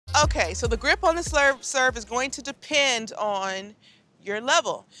Okay, so the grip on the serve is going to depend on your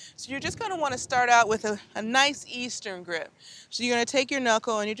level. So you're just going to want to start out with a nice Eastern grip. So you're going to take your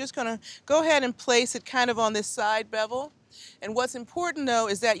knuckle and you're just going to go ahead and place it kind of on this side bevel. And what's important though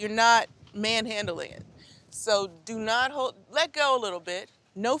is that you're not manhandling it. So do not hold, let go a little bit,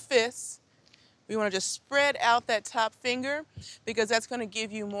 no fists. We want to just spread out that top finger because that's going to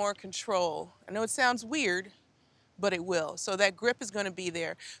give you more control. I know it sounds weird, but it will. So that grip is going to be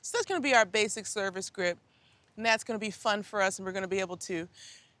there. So that's going to be our basic service grip. And that's going to be fun for us, and we're going to be able to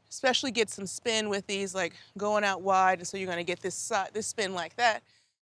especially get some spin with these, like going out wide, and so you're going to get this spin like that.